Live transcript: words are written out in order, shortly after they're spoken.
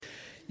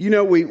You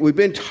know, we've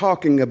been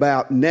talking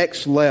about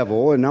next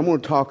level, and I'm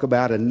going to talk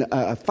about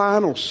a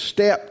final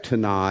step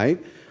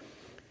tonight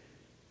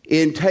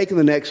in taking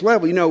the next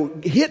level. You know,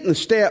 hitting the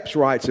steps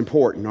right's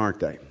important, aren't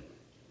they?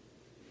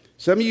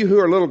 Some of you who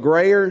are a little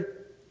grayer,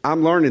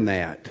 I'm learning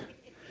that.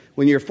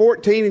 When you're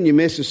 14 and you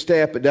miss a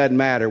step, it doesn't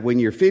matter. When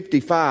you're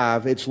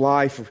 55, it's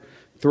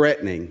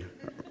life-threatening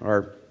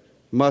or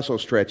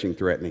muscle-stretching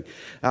threatening.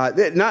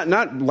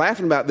 Not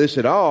laughing about this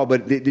at all,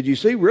 but did you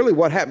see really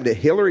what happened to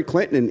Hillary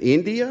Clinton in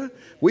India?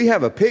 We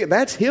have a picture.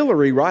 That's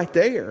Hillary right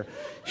there.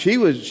 She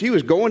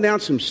was going down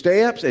some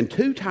steps, and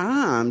 2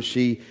 times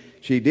she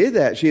did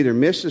that. She either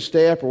missed a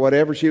step or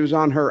whatever. She was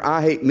on her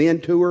I Hate Men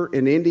tour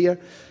in India.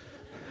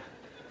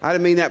 I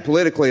didn't mean that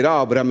politically at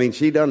all, but I mean,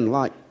 she doesn't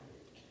like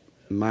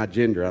my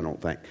gender, I don't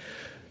think.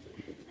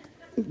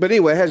 But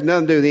anyway, it has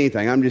nothing to do with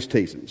anything. I'm just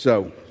teasing.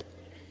 So,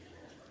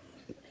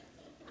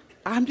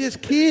 I'm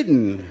just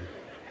kidding.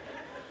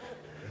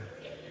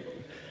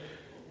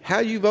 How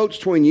you vote's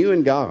between you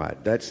and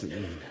God.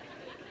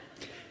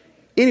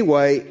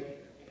 Anyway,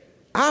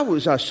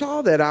 I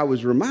saw that, I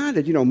was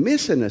reminded,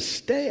 missing a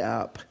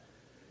step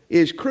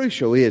is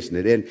crucial, isn't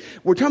it? And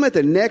we're talking about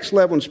the next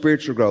level in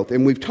spiritual growth,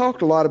 and we've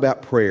talked a lot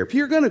about prayer. If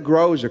you're going to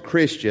grow as a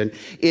Christian,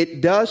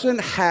 it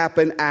doesn't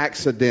happen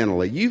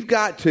accidentally. You've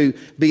got to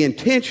be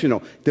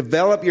intentional.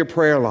 Develop your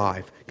prayer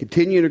life.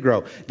 Continue to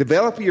grow.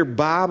 Develop your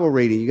Bible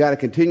reading. You got to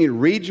continue to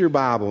read your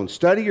Bible and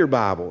study your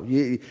Bible.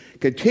 You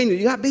got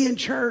to be in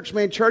church,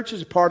 man. Church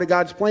is a part of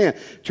God's plan.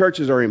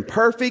 Churches are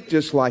imperfect,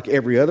 just like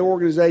every other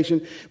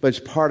organization, but it's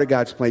part of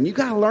God's plan. You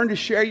got to learn to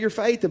share your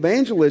faith.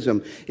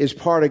 Evangelism is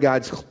part of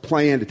God's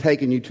plan to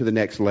taking you to the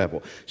next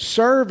level.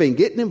 Serving,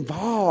 getting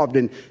involved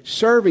and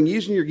serving,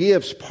 using your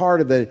gifts,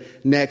 part of the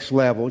next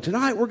level. And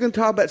tonight we're going to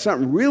talk about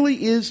something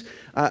really is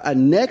a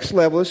next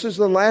level. This is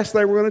the last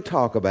thing we're going to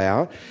talk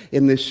about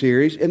in this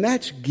series, and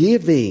that's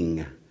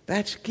giving.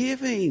 That's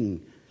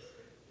giving.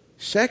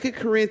 2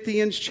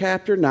 Corinthians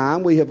chapter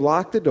 9, we have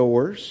locked the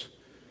doors.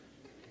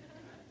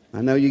 I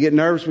know you get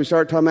nervous when we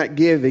start talking about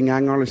giving. I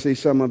can only see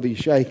some of you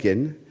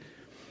shaking.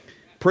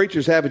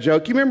 Preachers have a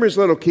joke. You remember as a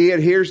little kid,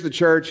 here's the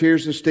church,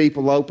 here's the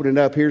steeple, open it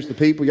up, here's the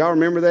people. Y'all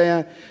remember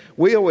that?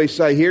 We always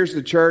say, here's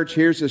the church,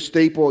 here's the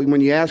steeple. And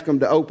when you ask them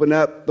to open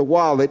up the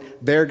wallet,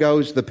 there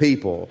goes the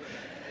people.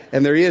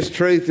 And there is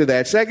truth to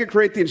that. 2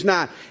 Corinthians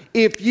 9.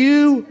 If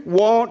you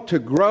want to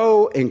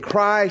grow in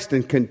Christ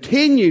and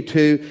continue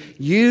to,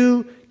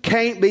 you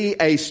can't be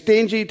a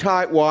stingy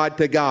tightwad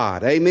to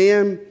God.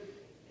 Amen?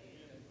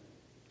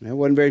 That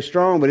wasn't very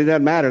strong, but it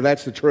doesn't matter.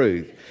 That's the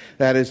truth.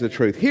 That is the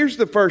truth. Here's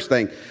the first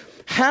thing.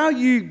 How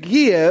you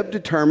give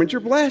determines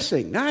your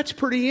blessing. Now, that's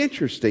pretty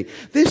interesting.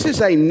 This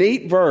is a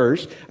neat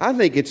verse. I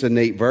think it's a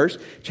neat verse.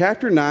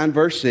 Chapter 9,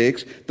 verse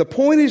 6. The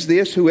point is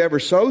this: whoever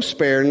sows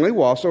sparingly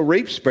will also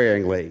reap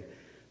sparingly.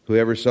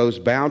 Whoever sows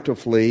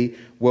bountifully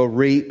will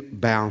reap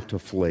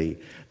bountifully.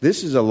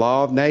 This is a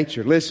law of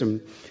nature.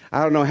 Listen,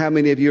 I don't know how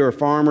many of you are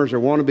farmers or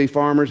want to be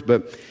farmers,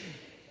 but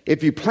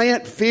if you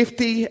plant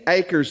 50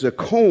 acres of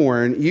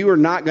corn, you are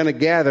not going to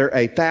gather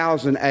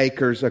 1,000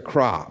 acres of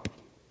crop.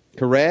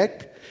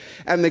 Correct?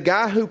 And the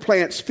guy who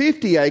plants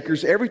 50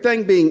 acres,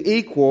 everything being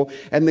equal,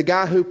 and the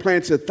guy who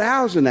plants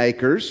 1,000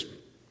 acres,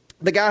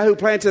 the guy who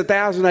plants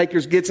 1,000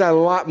 acres gets a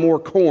lot more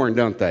corn,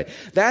 don't they?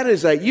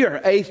 You're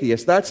an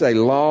atheist. That's a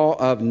law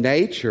of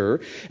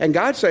nature. And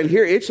God's saying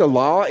here, it's a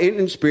law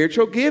in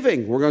spiritual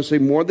giving. We're going to see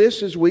more of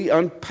this as we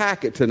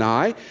unpack it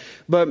tonight.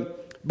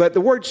 But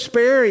the word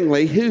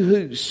sparingly,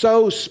 who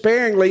sows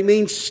sparingly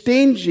means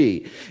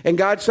stingy. And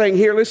God's saying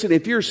here, listen,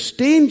 if you're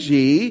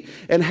stingy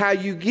in how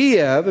you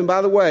give, and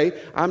by the way,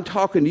 I'm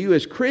talking to you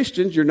as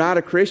Christians. You're not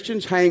a Christian.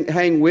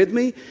 Hang with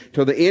me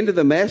till the end of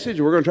the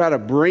message. We're going to try to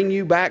bring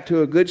you back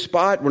to a good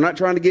spot. We're not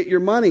trying to get your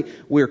money.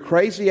 We're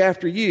crazy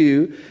after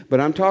you, but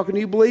I'm talking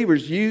to you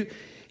believers.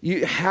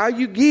 How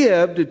you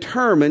give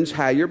determines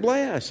how you're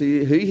blessed.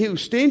 He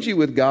who's stingy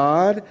with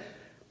God,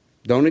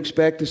 don't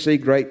expect to see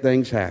great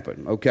things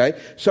happen, okay?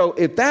 So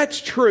if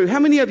that's true, how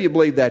many of you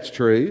believe that's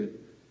true?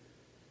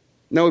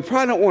 No, we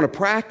probably don't want to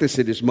practice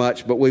it as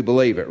much, but we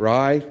believe it,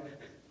 right?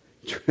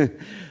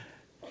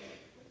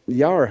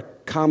 Y'all are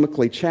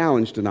comically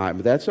challenged tonight,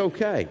 but that's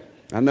okay.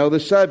 I know the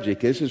subject.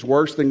 This is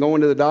worse than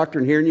going to the doctor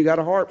and hearing you got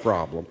a heart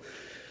problem.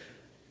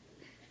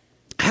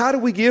 How do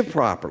we give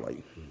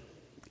properly?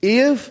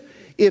 If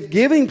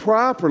giving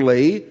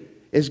properly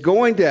is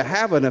going to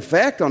have an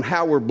effect on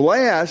how we're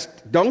blessed,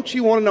 don't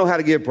you want to know how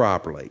to give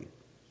properly?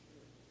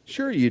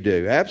 Sure you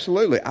do.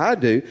 Absolutely. I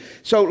do.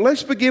 So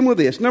let's begin with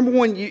this. Number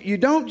one, you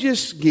don't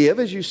just give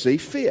as you see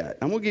fit.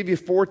 I'm going to give you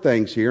 4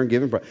 things here in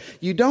giving.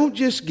 You don't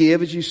just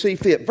give as you see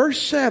fit.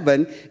 Verse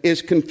 7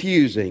 is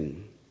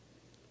confusing.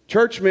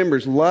 Church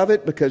members love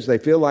it because they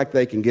feel like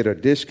they can get a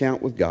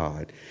discount with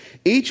God.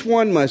 Each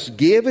one must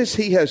give as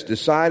he has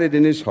decided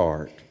in his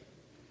heart.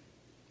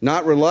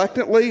 Not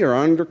reluctantly or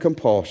under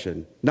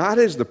compulsion. Not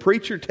as the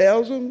preacher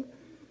tells them.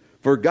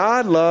 For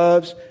God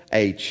loves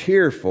a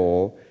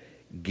cheerful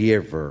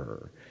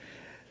giver.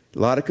 A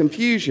lot of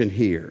confusion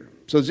here.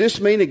 So does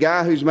this mean a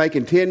guy who's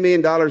making $10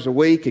 million a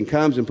week and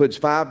comes and puts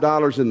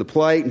 $5 in the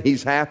plate and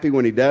he's happy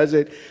when he does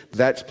it,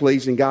 that's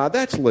pleasing God?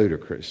 That's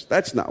ludicrous.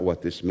 That's not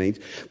what this means.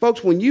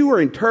 Folks, when you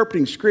are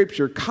interpreting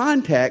Scripture,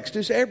 context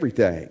is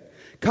everything.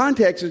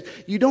 Context is,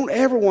 you don't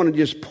ever want to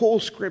just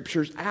pull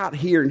scriptures out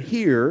here and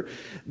here.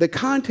 The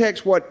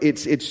context, what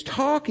it's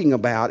talking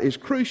about, is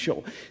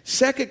crucial.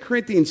 2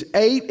 Corinthians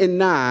 8 and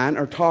 9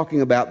 are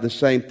talking about the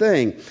same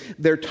thing.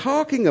 They're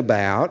talking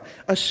about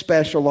a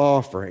special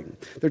offering.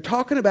 They're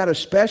talking about a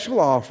special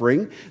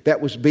offering that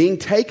was being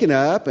taken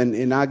up, and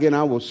again,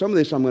 some of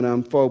this I'm going to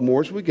unfold more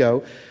as we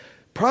go.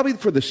 Probably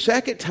for the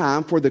second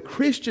time for the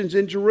Christians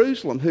in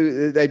Jerusalem,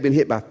 who they've been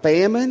hit by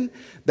famine,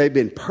 they've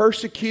been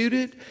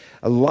persecuted.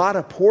 A lot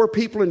of poor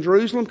people in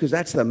Jerusalem, because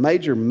that's the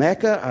major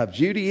Mecca of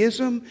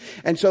Judaism.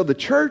 And so the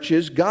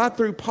churches, God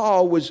through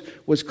Paul, was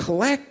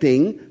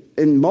collecting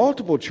in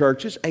multiple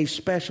churches a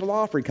special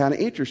offering. Kind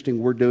of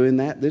interesting. We're doing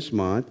that this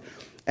month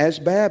as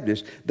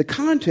Baptists. The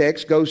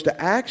context goes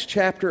to Acts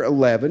chapter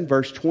 11,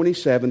 verse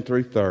 27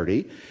 through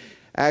 30.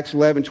 Acts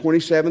 11,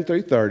 27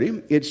 through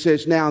 30, it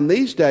says, "Now in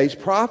these days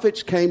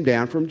prophets came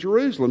down from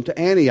Jerusalem to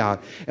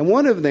Antioch, and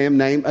one of them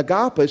named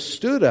Agabus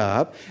stood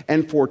up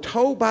and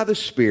foretold by the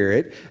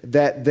Spirit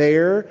that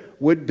there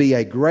would be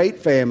a great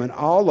famine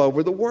all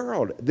over the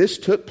world." This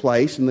took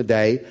place in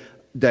the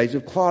days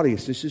of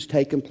Claudius. This has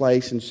taken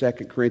place in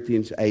 2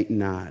 Corinthians 8 and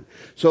 9.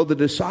 So the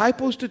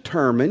disciples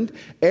determined,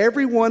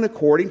 everyone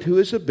according to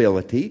his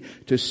ability,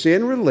 to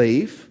send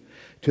relief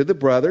to the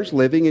brothers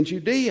living in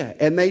Judea.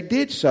 And they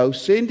did so,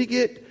 sending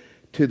it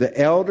to the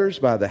elders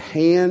by the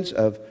hands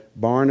of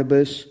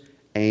Barnabas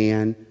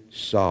and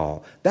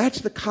Saul. That's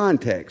the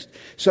context.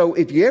 So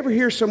if you ever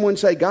hear someone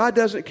say, God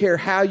doesn't care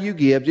how you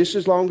give, just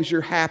as long as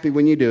you're happy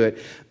when you do it,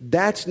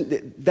 that's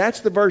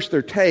the verse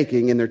they're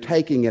taking, and they're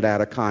taking it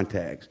out of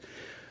context.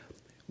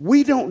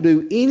 We don't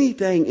do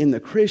anything in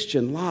the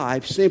Christian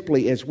life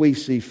simply as we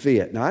see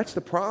fit. Now, that's the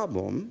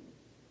problem.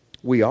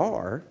 We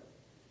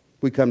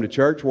come to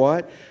church,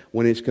 what?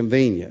 When it's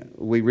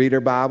convenient. We read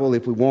our Bible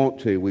if we want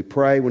to. We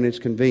pray when it's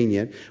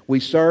convenient. We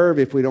serve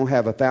if we don't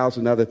have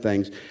 1,000 other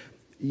things.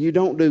 You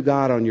don't do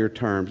God on your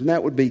terms, and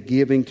that would be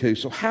giving too.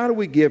 So how do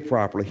we give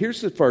properly?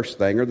 Here's the first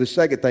thing, or the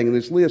second thing in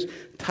this list: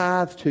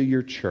 tithe to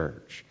your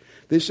church.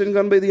 This isn't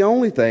going to be the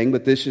only thing,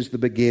 but this is the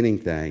beginning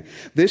thing.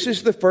 This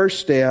is the first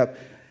step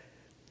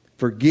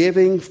for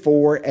giving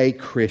for a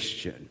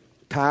Christian.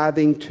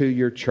 Tithing to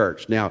your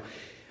church. Now,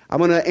 I'm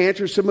going to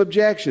answer some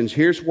objections.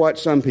 Here's what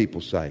some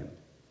people say.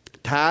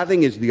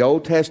 Tithing is the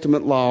Old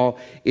Testament law.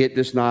 It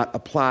does not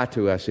apply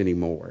to us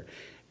anymore.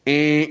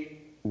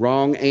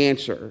 Wrong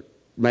answer.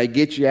 May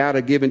get you out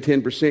of giving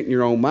 10% in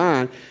your own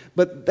mind,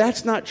 but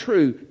that's not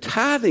true.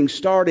 Tithing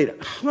started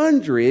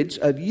hundreds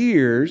of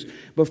years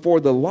before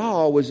the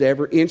law was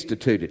ever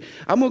instituted.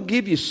 I'm going to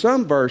give you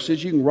some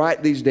verses. You can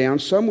write these down.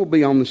 Some will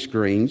be on the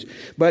screens.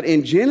 But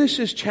in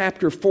Genesis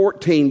chapter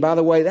 14, by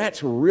the way,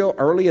 that's real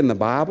early in the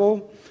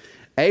Bible.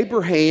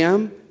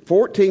 Abraham,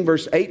 14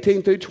 verse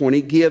 18 through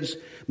 20, gives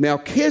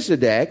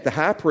Melchizedek, the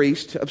high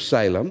priest of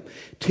Salem,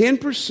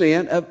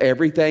 10% of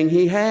everything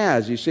he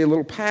has. You see a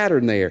little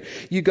pattern there.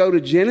 You go to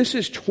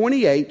Genesis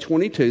 28,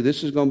 22.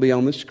 This is going to be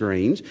on the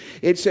screens.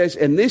 It says,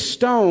 "And this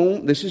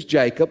stone," this is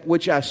Jacob,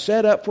 "which I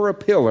set up for a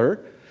pillar,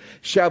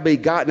 shall be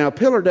God." Now, a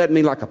pillar doesn't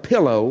mean like a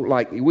pillow,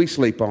 like we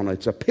sleep on it.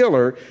 It's a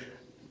pillar,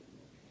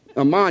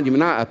 a monument,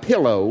 not a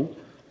pillow.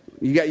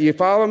 You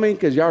follow me?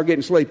 Because y'all are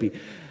getting sleepy.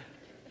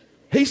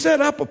 He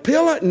set up a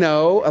pillar?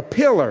 No, a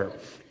pillar.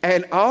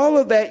 "And all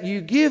of that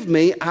you give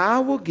me, I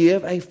will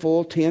give a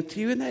full tenth to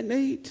you." Isn't that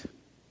neat?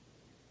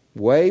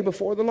 Way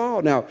before the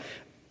law. Now,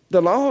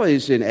 the law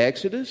is in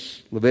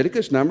Exodus,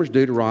 Leviticus, Numbers,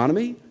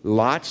 Deuteronomy.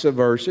 Lots of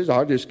verses.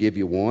 I'll just give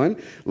you one.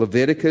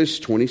 Leviticus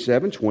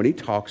 27:20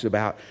 talks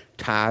about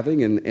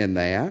tithing and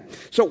that.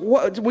 So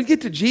we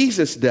get to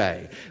Jesus'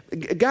 day.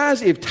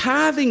 Guys, if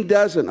tithing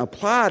doesn't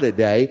apply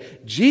today,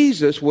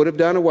 Jesus would have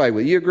done away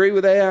with it. You agree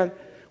with that?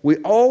 We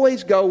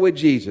always go with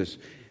Jesus.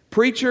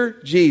 Preacher,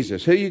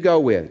 Jesus. Who you go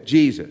with?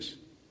 Jesus.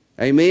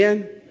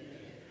 Amen?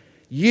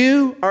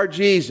 You are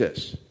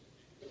Jesus.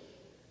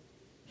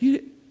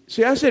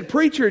 See, I said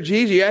preacher,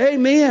 Jesus.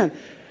 Amen.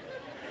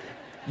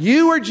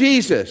 You are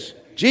Jesus.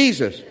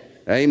 Jesus.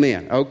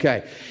 Amen.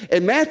 Okay.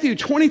 In Matthew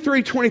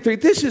 23:23,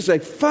 this is a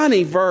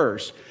funny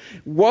verse.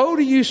 "Woe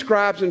to you,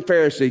 scribes and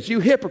Pharisees, you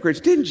hypocrites."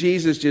 Didn't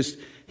Jesus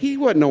he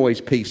wasn't always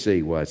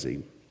PC, was he?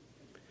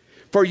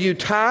 "For you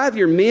tithe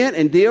your mint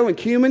and dill and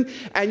cumin,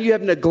 and you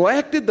have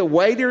neglected the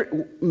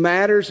weightier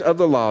matters of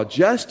the law,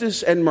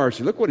 justice and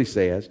mercy." Look what he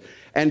says.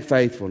 "And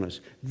faithfulness.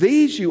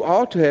 These you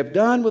ought to have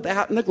done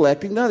without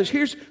neglecting the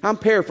others." I'm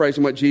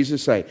paraphrasing what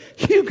Jesus said.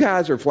 You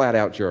guys are flat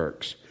out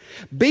jerks.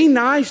 Be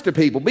nice to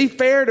people. Be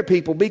fair to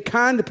people. Be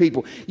kind to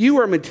people. You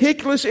are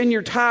meticulous in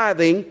your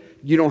tithing.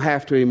 You don't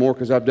have to anymore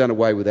because I've done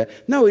away with that.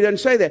 No, he doesn't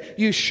say that.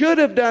 You should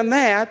have done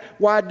that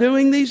while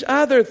doing these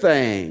other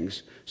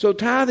things. So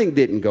tithing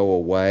didn't go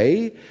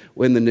away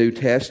in the New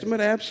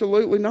Testament.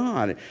 Absolutely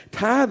not.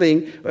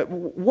 Tithing,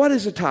 what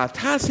is a tithe?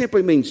 Tithe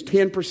simply means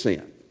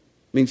 10%.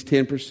 Means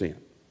 10%.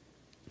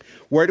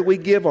 Where do we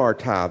give our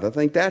tithe? I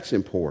think that's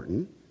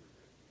important.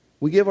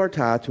 We give our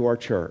tithe to our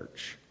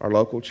church, our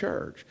local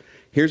church.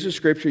 Here's a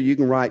scripture you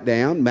can write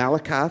down,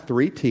 Malachi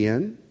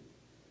 3:10.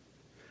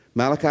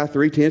 Malachi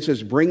 3:10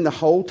 says, bring the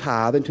whole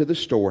tithe into the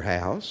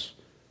storehouse.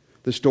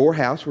 The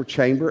storehouse were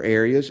chamber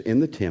areas in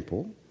the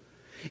temple.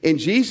 In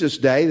Jesus'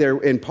 day,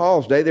 in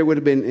Paul's day, there would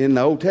have been in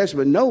the Old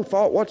Testament no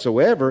thought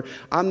whatsoever.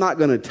 I'm not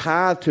going to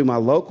tithe to my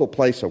local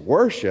place of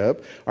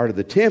worship or to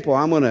the temple.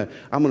 I'm going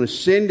to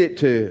send it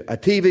to a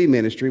TV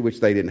ministry,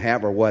 which they didn't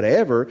have or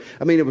whatever.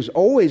 I mean, it was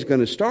always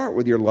going to start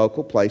with your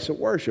local place of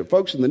worship.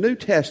 Folks, in the New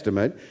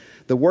Testament,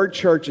 the word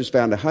church is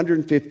found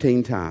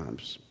 115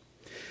 times.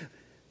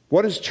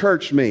 What does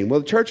church mean? Well,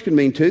 the church can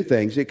mean two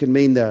things. It can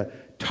mean the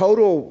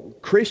total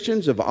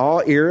Christians of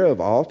all era, of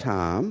all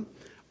time,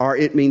 or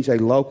it means a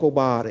local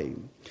body.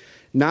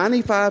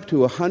 95 to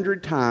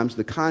 100 times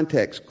the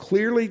context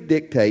clearly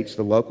dictates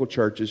the local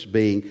churches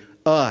being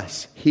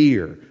us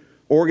here.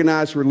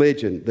 Organized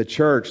religion, the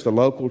church, the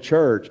local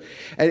church.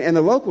 And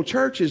the local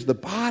church is the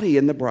body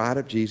and the bride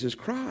of Jesus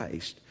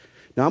Christ.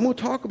 Now, I'm going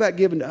to talk about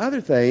giving to other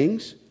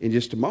things in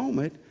just a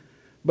moment,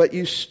 but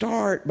you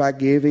start by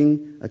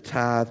giving a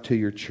tithe to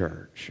your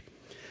church.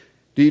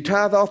 Do you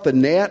tithe off the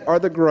net or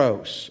the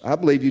gross? I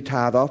believe you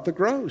tithe off the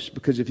gross,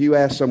 because if you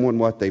ask someone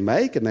what they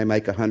make and they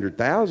make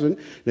 $100,000,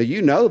 now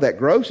you know that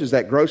gross is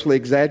that grossly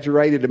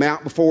exaggerated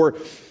amount before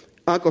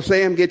Uncle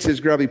Sam gets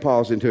his grubby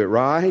paws into it,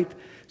 right?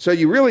 So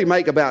you really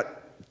make about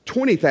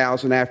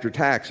 $20,000 after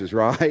taxes,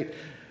 right?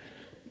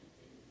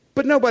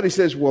 But nobody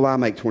says, well, I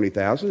make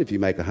 $20,000 if you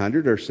make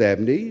 $100 or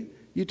 $70.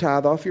 You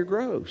tithe off your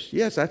gross.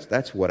 Yes,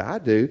 that's what I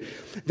do.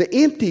 The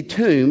Empty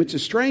Tomb, it's a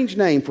strange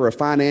name for a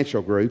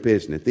financial group,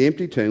 isn't it? The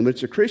Empty Tomb,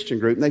 it's a Christian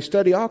group, and they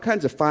study all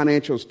kinds of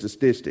financial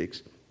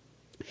statistics.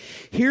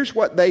 Here's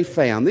what they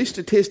found. These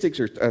statistics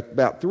are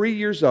about 3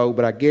 years old,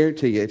 but I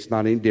guarantee you it's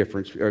not any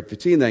different. Or if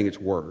it's anything, it's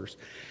worse.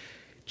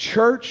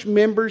 Church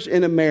members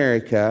in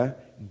America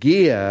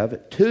give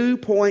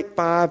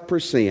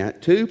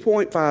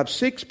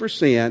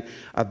 2.56%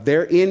 of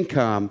their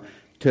income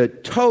to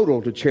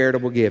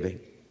charitable giving.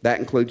 That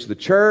includes the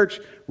church,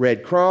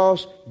 Red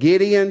Cross,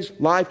 Gideon's,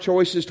 Life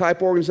Choices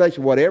type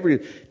organization, whatever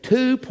it is.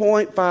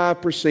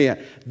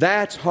 2.5%.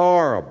 That's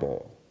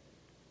horrible.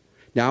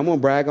 Now, I'm going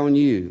to brag on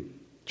you.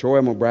 Troy,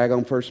 I'm going to brag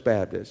on First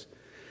Baptist.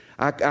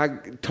 I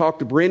talked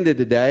to Brenda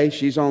today.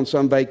 She's on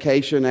some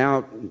vacation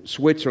out in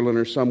Switzerland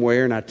or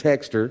somewhere, and I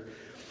text her.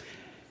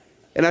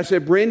 And I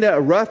said, Brenda, a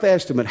rough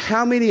estimate,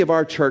 how many of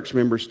our church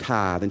members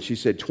tithe? And she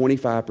said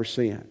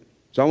 25%.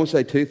 So I want to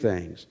say two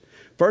things.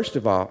 First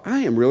of all, I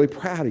am really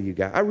proud of you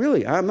guys.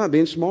 I'm not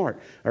being smart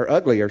or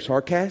ugly or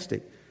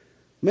sarcastic.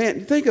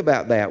 Man, think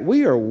about that.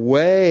 We are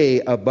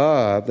way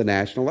above the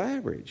national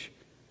average.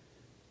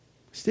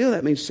 Still,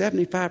 that means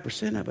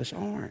 75% of us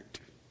aren't.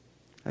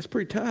 That's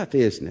pretty tough,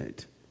 isn't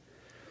it?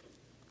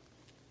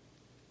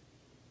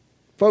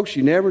 Folks,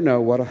 you never know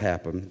what will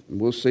happen.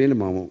 We'll see in a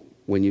moment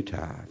when you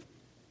tithe.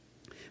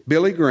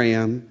 Billy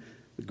Graham,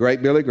 the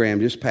great Billy Graham,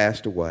 just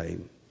passed away.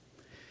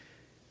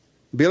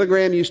 Billy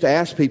Graham used to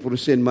ask people to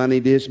send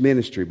money to his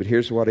ministry, but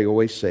here's what he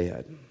always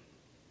said.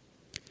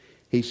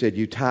 He said,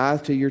 you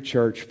tithe to your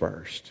church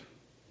first.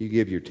 You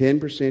give your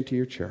 10% to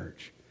your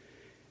church.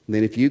 And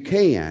then if you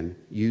can,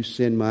 you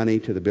send money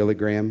to the Billy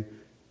Graham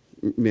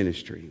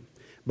ministry.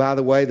 By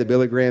the way, the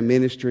Billy Graham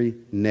ministry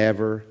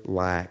never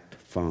lacked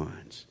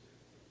funds.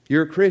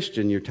 You're a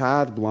Christian. Your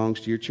tithe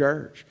belongs to your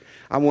church.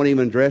 I won't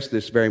even address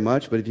this very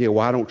much, but if you go,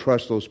 well, I don't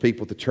trust those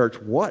people at the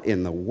church. What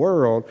in the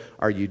world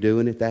are you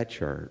doing at that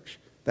church?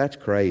 That's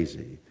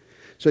crazy.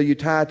 So you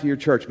tithe to your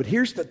church. But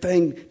here's the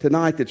thing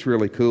tonight that's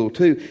really cool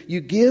too. You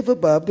give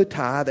above the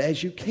tithe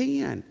as you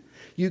can.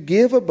 You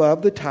give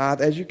above the tithe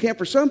as you can.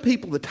 For some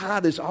people, the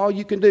tithe is all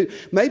you can do.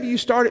 Maybe you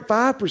start at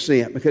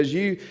 5% because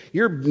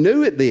you're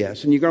new at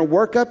this and you're going to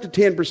work up to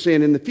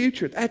 10% in the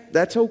future.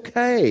 That's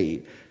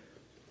okay.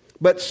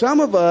 But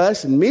some of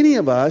us, and many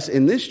of us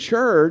in this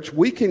church,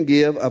 we can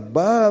give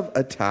above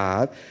a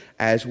tithe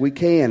as we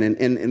can.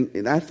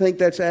 And I think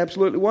that's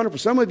absolutely wonderful.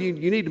 Some of you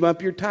need to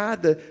bump your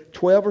tithe to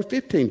 12 or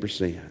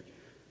 15%.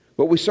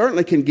 But we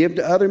certainly can give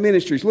to other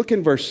ministries. Look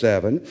in verse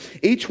 7.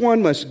 Each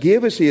one must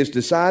give as he has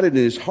decided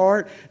in his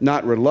heart,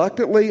 not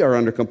reluctantly or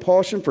under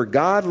compulsion, for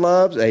God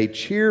loves a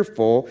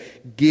cheerful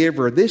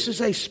giver. This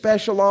is a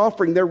special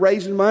offering they're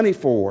raising money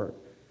for.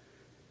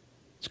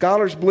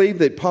 Scholars believe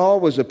that Paul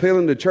was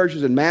appealing to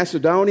churches in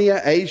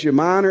Macedonia, Asia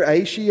Minor,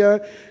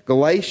 Asia,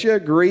 Galatia,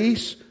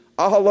 Greece,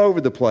 all over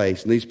the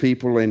place, and these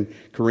people in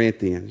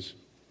Corinthians.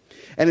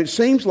 And it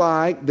seems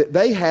like that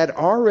they had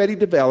already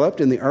developed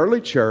in the early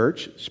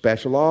church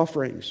special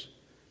offerings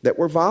that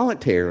were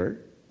voluntary,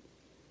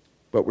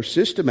 but were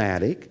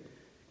systematic,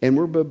 and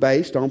were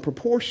based on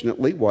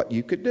proportionately what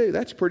you could do.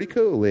 That's pretty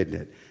cool, isn't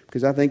it?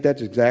 Because I think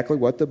that's exactly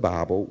what the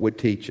Bible would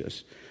teach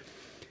us.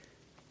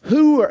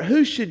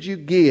 Who should you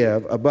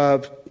give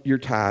above your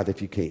tithe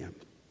if you can?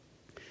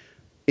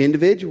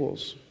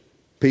 Individuals,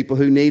 people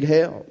who need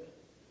help,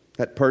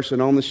 that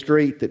person on the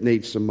street that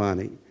needs some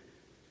money.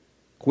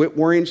 Quit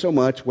worrying so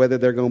much whether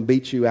they're going to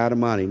beat you out of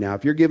money. Now,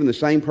 if you're giving the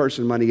same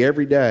person money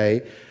every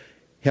day,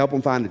 help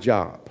them find a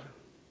job.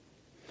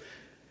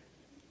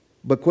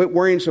 But quit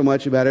worrying so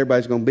much about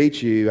everybody's going to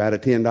beat you out of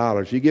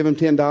 $10. You give them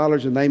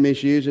 $10 and they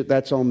misuse it,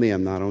 that's on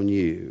them, not on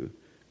you.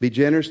 Be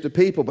generous to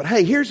people. But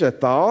hey, here's a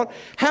thought.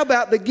 How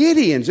about the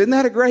Gideons? Isn't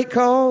that a great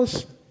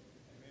cause?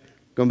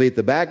 Going to be at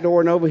the back door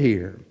and over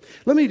here.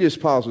 Let me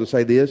just pause and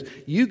say this.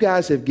 You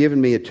guys have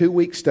given me a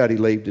 2-week study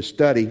leave to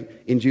study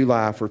in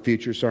July for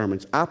future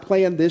sermons. I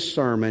planned this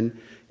sermon.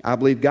 I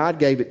believe God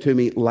gave it to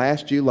me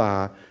last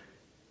July.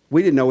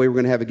 We didn't know we were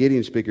going to have a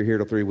Gideon speaker here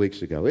till 3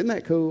 weeks ago. Isn't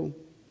that cool?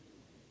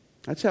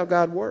 That's how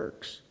God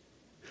works.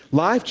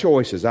 Life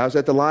Choices. I was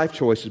at the Life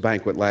Choices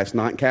banquet last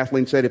night, and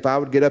Kathleen said if I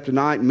would get up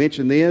tonight and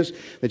mention this,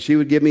 that she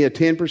would give me a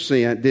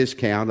 10%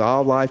 discount to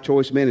all Life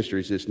Choice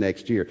ministries this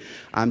next year.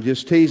 I'm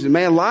just teasing.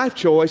 Man, Life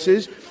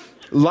Choices,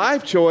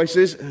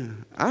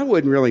 I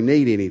wouldn't really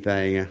need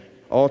anything.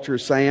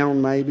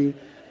 Ultrasound, maybe.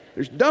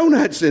 There's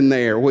donuts in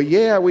there. Well,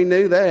 yeah, we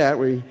knew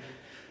that.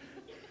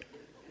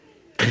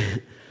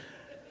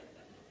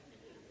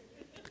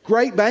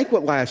 Great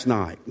banquet last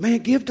night. Man,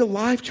 give to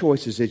Life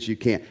Choices as you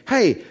can.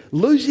 Hey,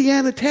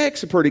 Louisiana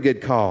Tech's a pretty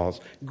good cause.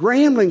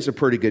 Grambling's a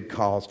pretty good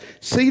cause.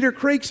 Cedar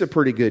Creek's a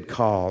pretty good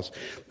cause.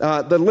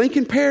 The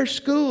Lincoln Parish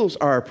Schools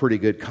are a pretty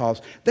good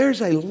cause.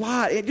 There's a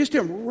lot. Just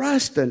in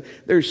Ruston,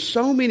 there's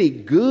so many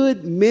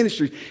good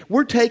ministries.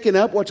 We're taking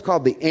up what's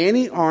called the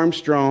Annie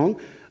Armstrong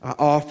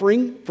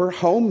offering for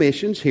home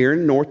missions here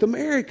in North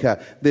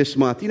America this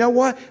month. You know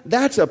what?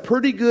 That's a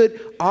pretty good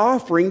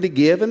offering to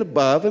give and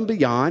above and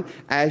beyond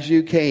as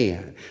you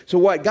can. So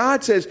what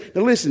God says,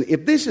 now listen,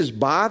 if this is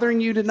bothering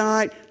you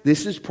tonight,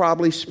 this is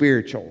probably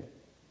spiritual.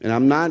 And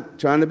I'm not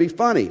trying to be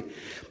funny.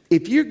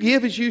 If you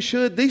give as you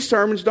should, these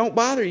sermons don't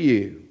bother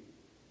you.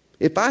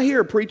 If I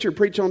hear a preacher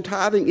preach on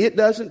tithing, it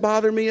doesn't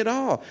bother me at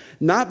all.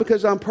 Not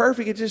because I'm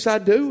perfect, it's just I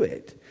do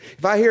it.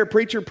 If I hear a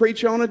preacher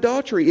preach on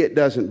adultery, it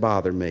doesn't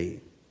bother me.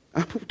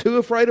 I'm too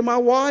afraid of my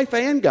wife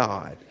and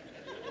God.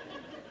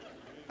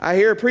 I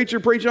hear a preacher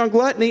preach on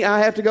gluttony, I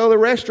have to go to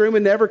the restroom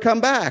and never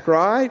come back,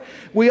 right?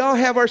 We all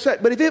have our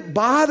set. But if it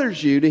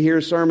bothers you to hear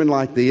a sermon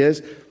like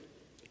this,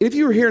 if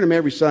you were hearing them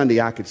every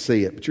Sunday, I could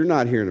see it. But you're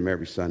not hearing them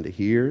every Sunday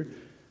here.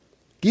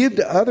 Give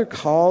to other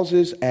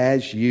causes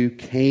as you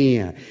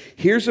can.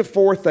 Here's a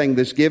fourth thing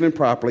that's given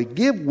properly.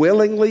 Give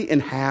willingly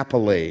and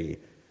happily.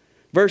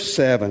 Verse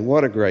 7,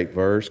 what a great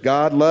verse.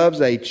 God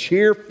loves a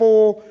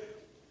cheerful,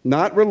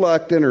 not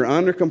reluctant or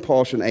under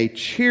compulsion, a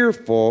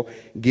cheerful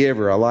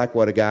giver. I like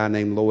what a guy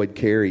named Lloyd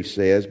Carey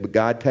says, but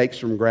God takes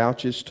from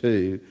grouches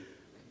too.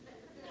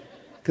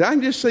 Because I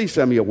can just see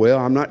some of you, well,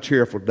 I'm not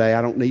cheerful today,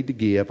 I don't need to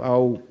give.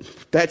 Oh,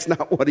 that's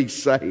not what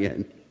he's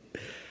saying.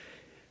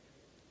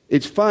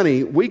 It's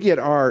funny, we get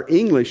our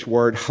English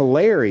word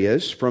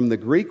hilarious from the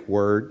Greek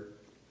word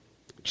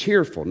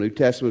cheerful. New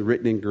Testament was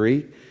written in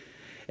Greek.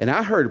 And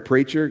I heard a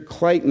preacher,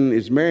 Clayton,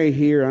 is Mary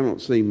here? I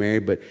don't see Mary,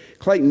 but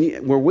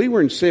Clayton, where we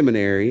were in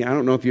seminary, I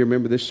don't know if you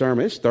remember this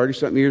sermon, it's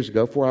 30-something years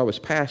ago before I was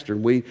pastor,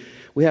 and we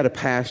had a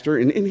pastor,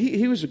 and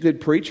he was a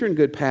good preacher and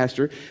good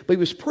pastor, but he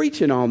was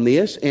preaching on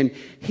this, and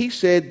he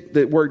said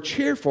the word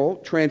cheerful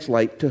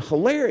translates to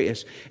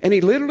hilarious. And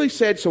he literally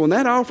said, so when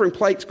that offering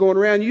plate's going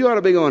around, you ought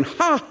to be going,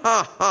 ha,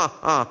 ha, ha,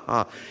 ha,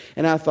 ha.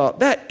 And I thought,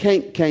 that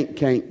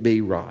can't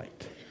be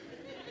right.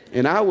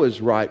 And I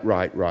was right.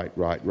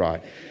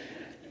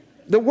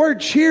 The word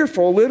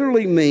cheerful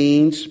literally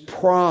means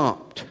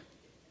prompt.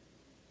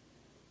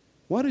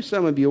 Why do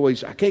some of you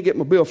always, I can't get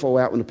my billfold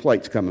out when the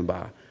plate's coming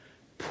by?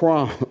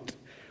 Prompt,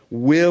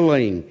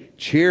 willing,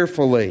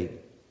 cheerfully.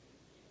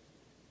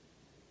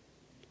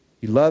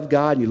 You love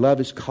God and you love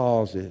His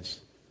causes.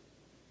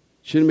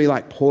 Shouldn't be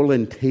like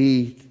pulling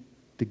teeth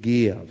to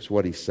give, is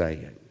what he's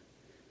saying.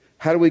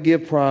 How do we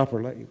give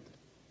properly?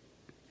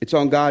 It's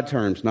on God's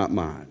terms, not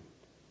mine.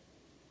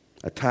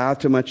 I tithe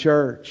to my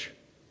church.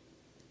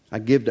 I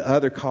give to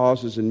other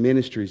causes and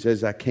ministries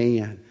as I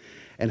can.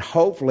 And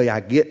hopefully I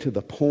get to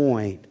the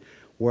point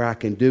where I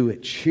can do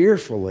it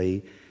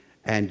cheerfully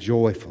and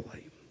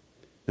joyfully.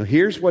 Now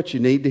here's what you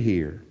need to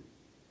hear.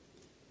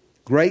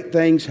 Great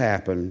things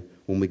happen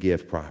when we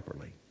give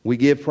properly. We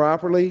give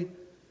properly,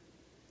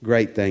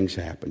 great things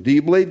happen. Do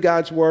you believe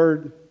God's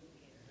word?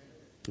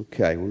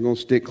 Okay, we're going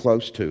to stick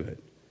close to it.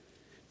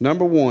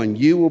 Number one,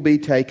 you will be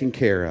taken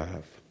care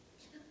of.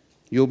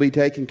 You'll be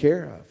taken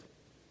care of.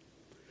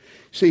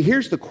 See,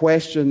 here's the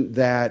question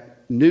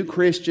that new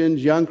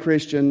Christians, young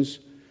Christians,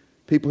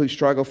 people who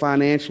struggle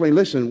financially.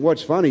 Listen,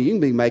 what's funny, you can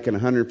be making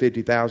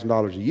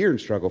 $150,000 a year and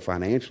struggle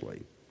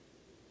financially.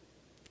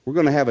 We're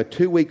going to have a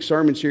 2-week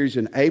sermon series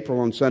in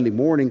April on Sunday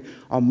morning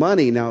on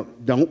money. Now,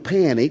 don't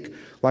panic.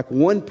 Like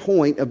 1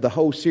 point of the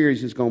whole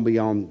series is going to be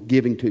on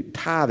giving to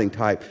tithing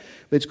type.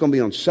 It's going to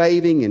be on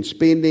saving and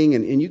spending.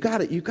 And you got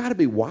to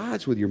be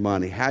wise with your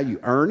money, how you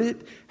earn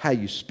it, how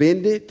you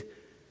spend it.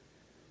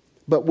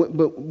 But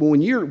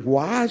when you're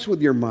wise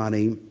with your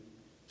money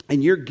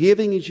and you're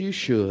giving as you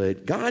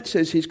should, God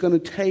says He's going to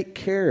take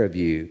care of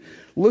you.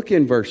 Look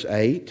in verse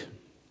 8.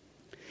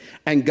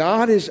 And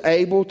God is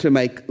able to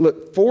make,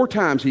 look, 4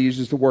 times he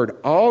uses the word,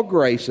 all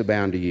grace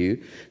abound to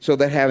you, so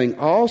that having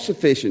all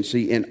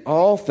sufficiency in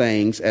all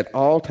things at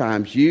all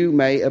times, you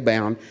may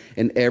abound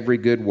in every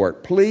good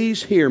work.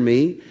 Please hear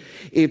me.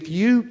 If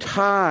you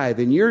tithe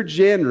and you're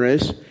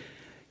generous,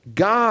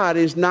 God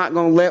is not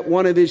going to let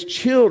one of his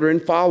children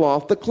fall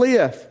off the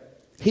cliff.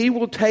 He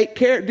will take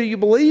care. Do you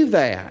believe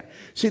that?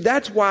 See,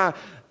 that's why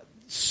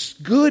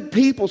good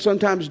people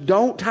sometimes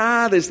don't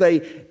tithe, is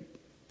they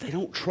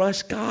don't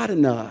trust God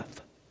enough.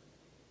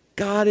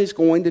 God is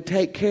going to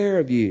take care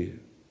of you.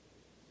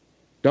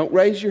 Don't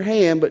raise your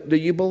hand, but do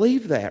you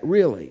believe that,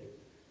 really?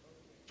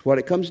 It's what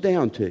it comes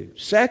down to.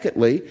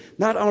 Secondly,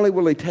 not only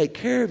will he take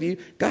care of you,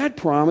 God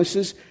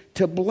promises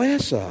to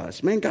bless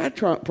us. Man, God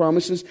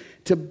promises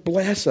to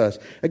bless us.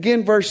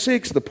 Again, verse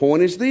 6, the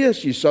point is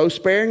this: you sow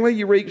sparingly,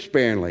 you reap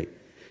sparingly.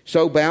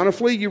 Sow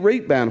bountifully, you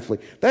reap bountifully.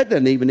 That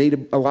doesn't even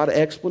need a lot of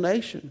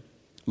explanation.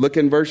 Look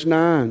in verse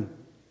 9.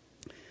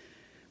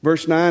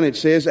 Verse 9, it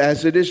says,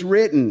 as it is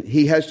written,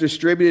 he has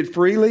distributed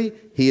freely,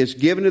 he has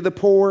given to the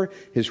poor,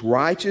 his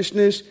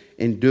righteousness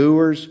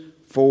endures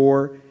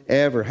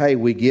forever. Hey,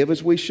 we give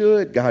as we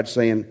should. God's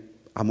saying,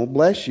 I'm going to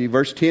bless you.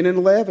 Verse 10 and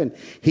 11,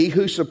 he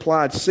who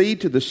supplied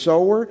seed to the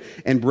sower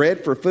and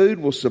bread for food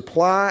will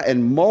supply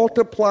and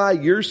multiply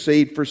your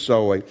seed for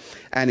sowing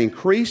and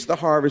increase the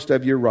harvest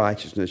of your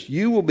righteousness.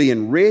 You will be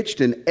enriched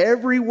in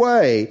every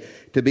way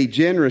to be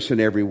generous in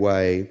every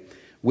way,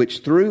 which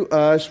through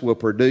us will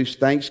produce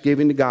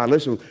thanksgiving to God.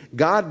 Listen,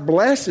 God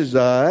blesses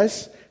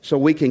us so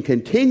we can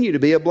continue to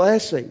be a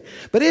blessing.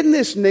 But isn't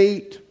this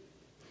neat?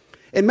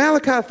 In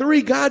Malachi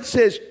 3, God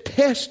says,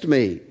 test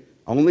me.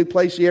 Only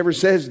place he ever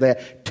says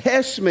that.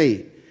 Test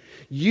me.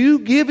 You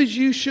give as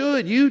you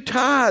should. You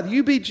tithe.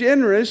 You be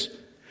generous.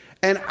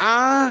 And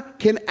I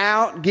can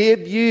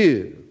outgive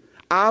you.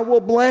 I will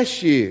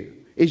bless you.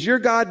 Is your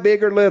God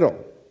big or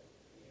little?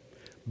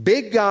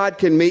 Big God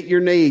can meet your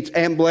needs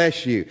and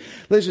bless you.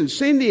 Listen,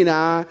 Cindy and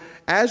I,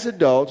 as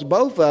adults,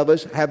 both of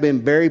us have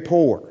been very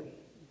poor.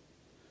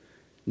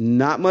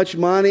 Not much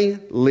money,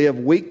 live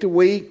week to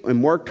week,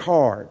 and worked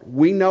hard.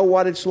 We know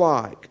what it's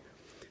like.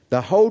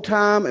 The whole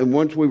time, and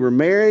once we were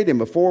married, and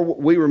before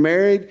we were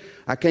married,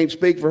 I can't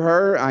speak for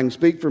her, I can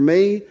speak for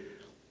me,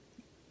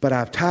 but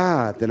I've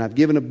tithed, and I've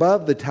given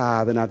above the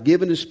tithe, and I've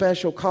given to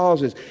special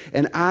causes,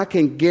 and I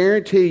can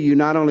guarantee you,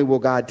 not only will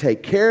God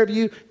take care of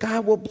you,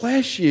 God will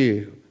bless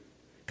you.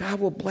 God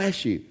will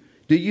bless you.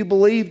 Do you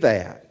believe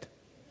that?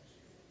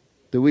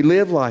 Do we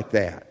live like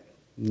that?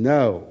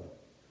 No.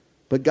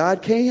 But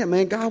God can,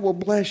 man. God will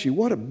bless you.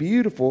 What a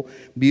beautiful,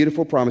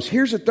 beautiful promise.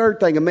 Here's the third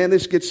thing, and man,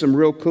 this gets some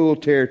real cool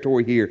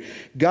territory here.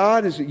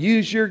 God has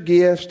used your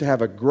gifts to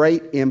have a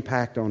great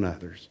impact on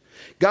others.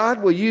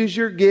 God will use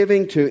your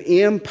giving to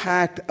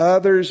impact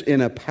others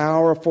in a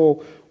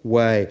powerful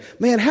way.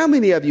 Man, how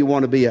many of you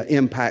want to be an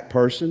impact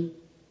person?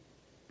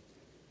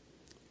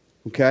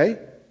 Okay?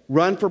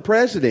 Run for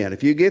president.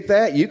 If you get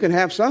that, you can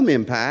have some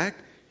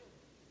impact.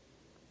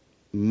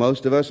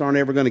 Most of us aren't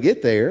ever going to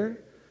get there.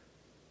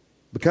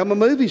 Become a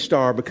movie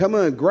star, become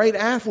a great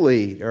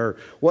athlete, or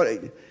what.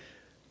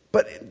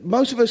 But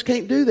most of us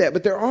can't do that.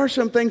 But there are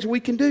some things we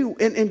can do.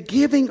 And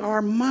giving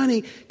our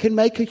money can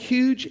make a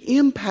huge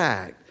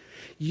impact.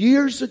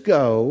 Years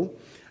ago,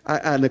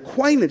 an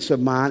acquaintance of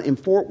mine in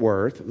Fort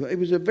Worth, he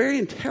was a very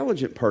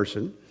intelligent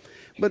person,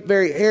 but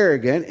very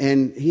arrogant,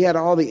 and he had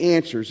all the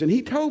answers. And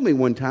he told me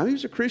one time, he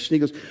was a Christian, he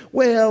goes,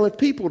 well, if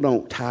people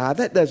don't tithe,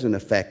 that doesn't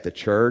affect the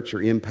church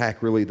or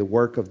impact really the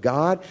work of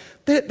God.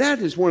 That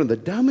is one of the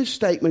dumbest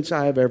statements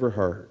I have ever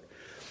heard.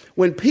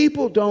 When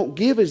people don't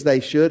give as they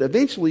should,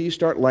 eventually you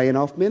start laying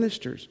off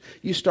ministers.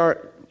 Some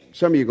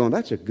of you are going,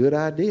 that's a good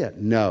idea.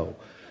 No.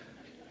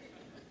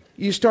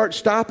 You start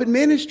stopping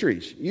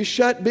ministries. You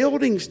shut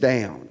buildings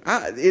down.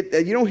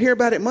 You don't hear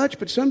about it much,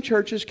 but some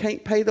churches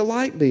can't pay the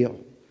light bill.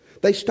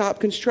 They stop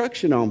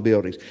construction on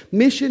buildings.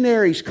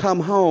 Missionaries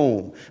come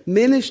home.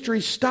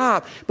 Ministries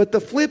stop. But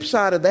the flip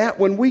side of that,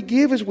 when we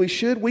give as we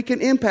should, we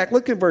can impact.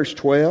 Look at verse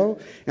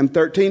 12 and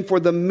 13. For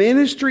the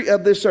ministry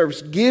of this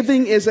service,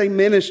 giving is a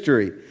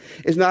ministry,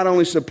 is not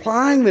only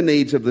supplying the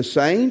needs of the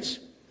saints,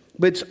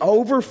 but it's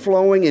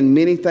overflowing in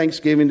many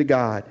thanksgiving to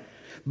God.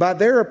 By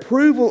their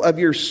approval of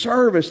your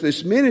service,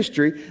 this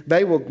ministry,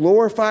 they will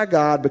glorify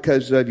God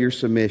because of your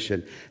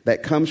submission.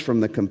 That comes from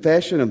the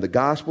confession of the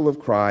gospel of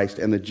Christ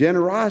and the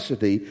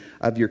generosity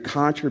of your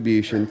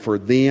contribution for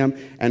them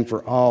and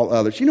for all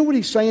others. You know what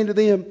he's saying to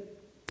them?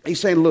 He's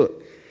saying,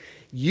 look,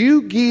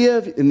 you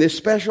give in this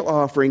special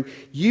offering,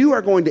 you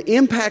are going to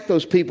impact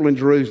those people in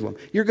Jerusalem.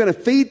 You're going to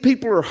feed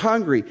people who are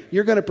hungry.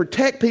 You're going to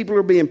protect people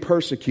who are being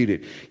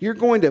persecuted. You're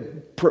going to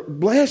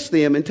bless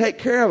them and take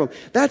care of them.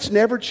 That's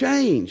never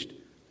changed.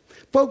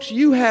 Folks,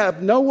 you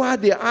have no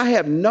idea, I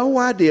have no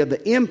idea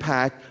the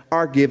impact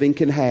our giving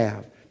can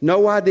have.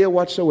 No idea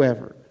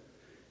whatsoever.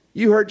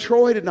 You heard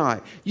Troy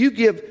tonight. You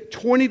give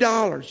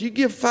 $20. You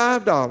give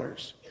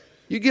 $5.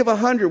 You give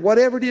 $100,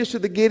 whatever it is to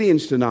the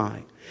Gideons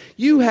tonight.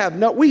 We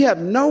have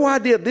no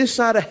idea this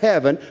side of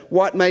heaven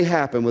what may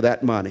happen with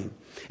that money.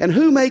 And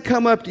who may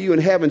come up to you in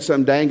heaven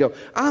someday and go,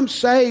 I'm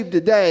saved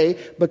today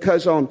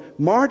because on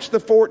March the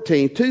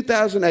 14th,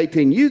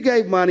 2018, you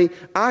gave money,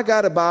 I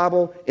got a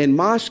Bible in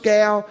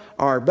Moscow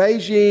or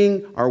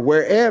Beijing or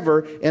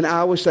wherever, and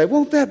I would say,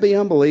 won't that be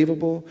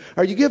unbelievable?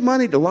 Or you give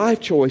money to Life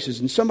Choices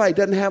and somebody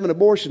doesn't have an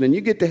abortion and you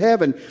get to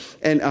heaven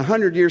and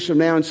 100 years from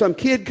now and some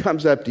kid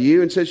comes up to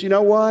you and says, you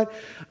know what?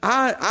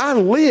 I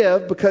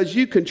live because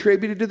you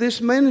contributed to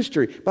this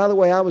ministry. By the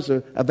way, I was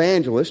an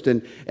evangelist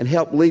and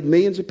helped lead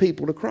millions of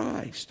people to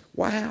Christ.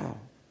 Wow.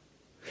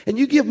 And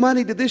you give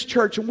money to this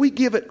church and we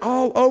give it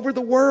all over the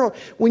world.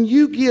 When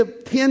you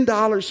give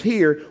 $10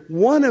 here,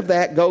 one of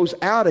that goes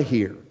out of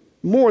here.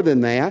 More than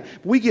that,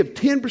 we give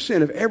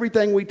 10% of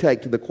everything we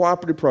take to the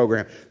cooperative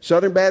program,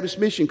 Southern Baptist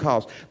Mission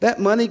Calls. That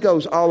money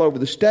goes all over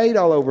the state,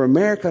 all over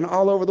America, and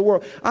all over the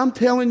world. I'm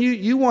telling you,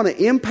 you want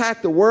to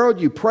impact the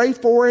world, you pray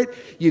for it,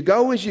 you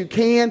go as you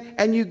can,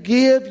 and you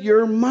give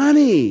your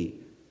money.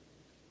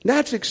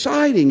 That's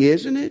exciting,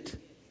 isn't it?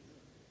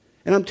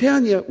 And I'm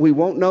telling you, we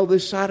won't know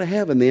this side of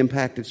heaven the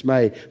impact it's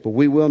made, but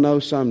we will know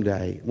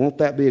someday. Won't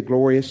that be a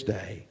glorious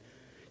day?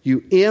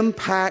 You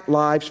impact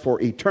lives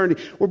for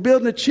eternity. We're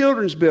building a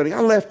children's building. I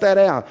left that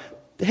out.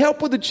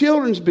 Help with the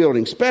children's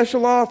building,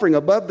 special offering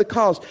above the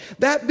cost.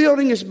 That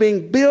building is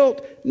being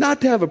built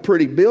not to have a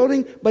pretty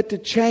building, but to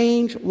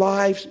change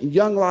lives,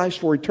 young lives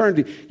for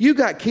eternity. You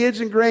got kids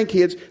and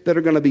grandkids that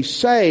are going to be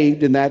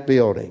saved in that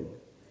building.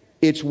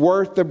 It's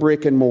worth the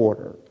brick and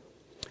mortar.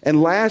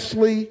 And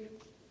lastly,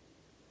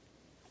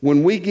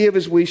 when we give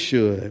as we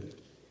should,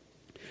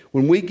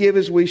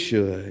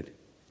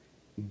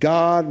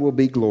 God will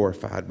be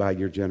glorified by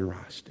your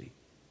generosity.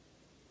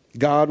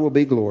 God will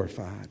be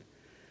glorified.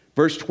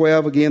 Verse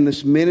 12, again,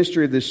 this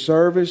ministry of this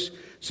service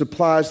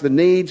supplies the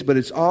needs, but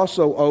it's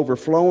also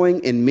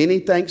overflowing in many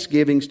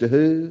thanksgivings to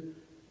who?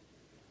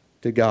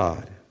 To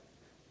God.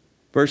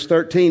 Verse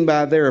 13,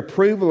 by their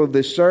approval of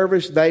this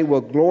service, they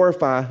will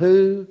glorify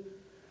who?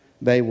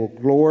 They will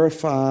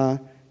glorify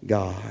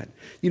God.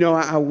 You know,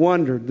 I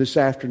wondered this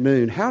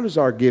afternoon, how does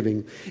our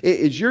giving,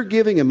 is your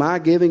giving and my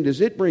giving, does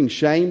it bring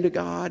shame to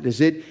God?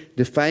 Does it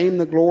defame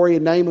the glory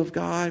and name of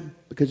God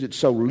because it's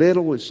so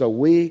little, it's so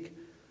weak?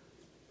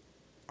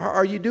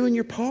 Are you doing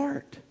your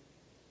part?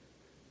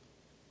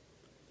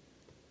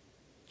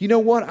 You know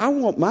what? I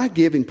want my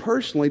giving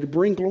personally to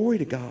bring glory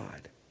to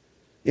God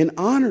and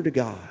honor to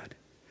God.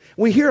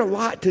 We hear a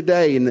lot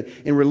today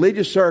in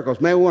religious circles,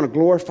 man, we want to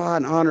glorify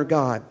and honor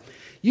God.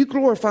 You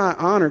glorify and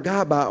honor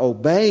God by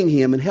obeying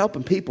Him and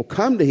helping people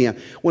come to Him.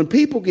 When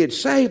people get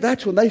saved,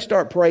 that's when they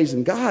start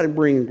praising God and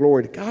bringing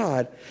glory to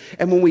God.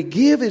 And when we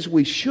give as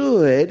we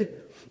should,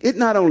 it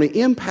not only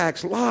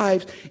impacts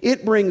lives,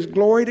 it brings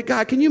glory to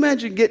God. Can you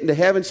imagine getting to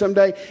heaven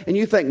someday and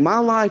you think, my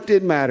life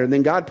didn't matter, and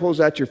then God pulls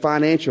out your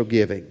financial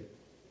giving.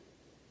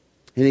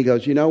 And He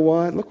goes, you know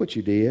what? Look what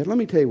you did. Let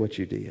me tell you what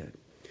you did.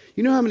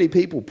 You know how many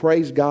people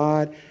praised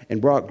God and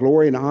brought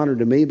glory and honor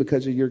to me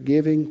because of your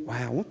giving?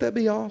 Wow, won't that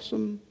be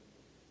awesome?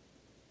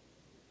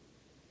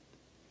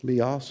 Be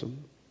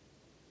awesome.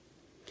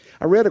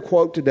 I read a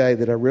quote today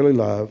that I really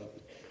love.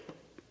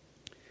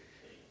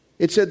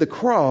 It said the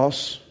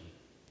cross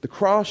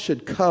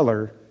should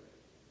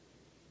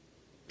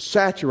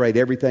saturate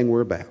everything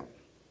we're about.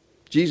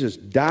 Jesus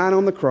dying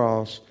on the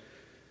cross,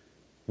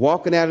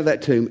 walking out of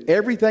that tomb,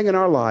 everything in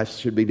our lives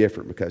should be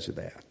different because of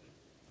that.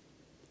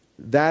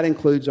 That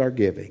includes our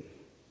giving.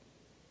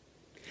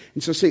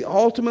 And so see,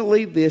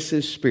 ultimately this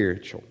is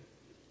spiritual.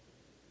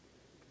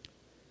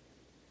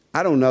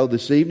 I don't know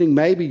this evening,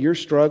 maybe your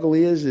struggle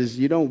is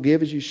you don't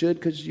give as you should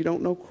because you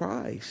don't know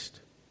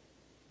Christ.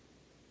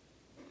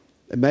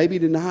 And maybe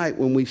tonight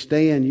when we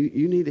stand,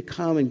 you need to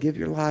come and give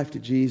your life to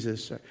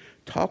Jesus.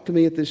 Talk to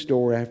me at this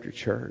door after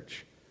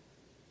church.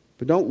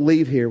 But don't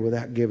leave here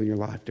without giving your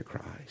life to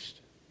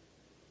Christ.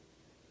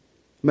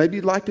 Maybe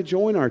you'd like to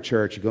join our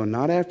church. You go,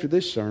 not after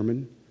this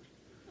sermon.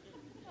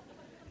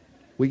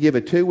 We give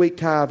a 2-week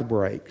tithe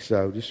break,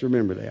 so just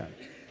remember that.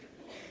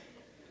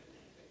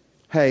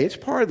 Hey, it's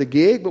part of the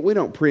gig, but we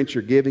don't print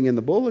your giving in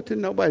the bulletin.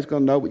 Nobody's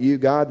going to know but you,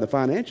 God, and the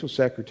financial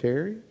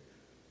secretary.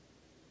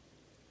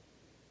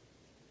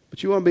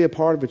 But you want to be a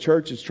part of a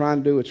church that's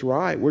trying to do what's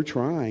right. We're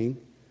trying.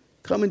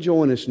 Come and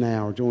join us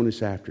now or join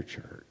us after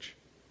church.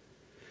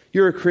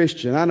 You're a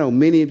Christian. I know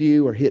many of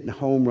you are hitting a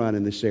home run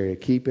in this area.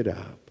 Keep it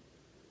up.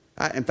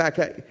 In fact,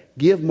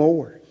 give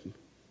more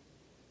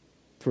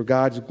for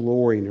God's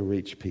glory and to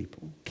reach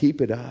people.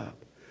 Keep it up.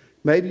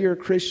 Maybe you're a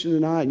Christian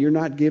tonight and you're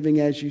not giving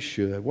as you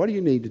should. What do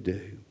you need to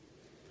do?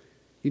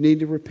 You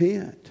need to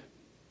repent.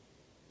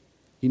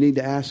 You need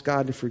to ask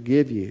God to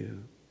forgive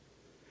you.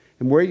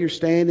 And where you're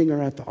standing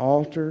or at the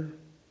altar,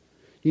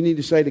 you need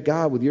to say to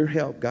God, with your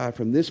help, God,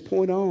 from this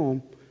point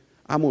on,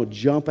 I'm going to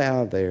jump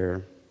out of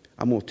there.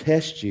 I'm going to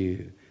test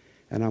you,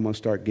 and I'm going to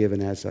start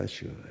giving as I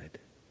should.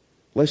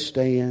 Let's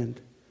stand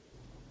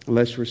and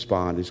let's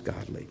respond as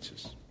God leads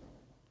us.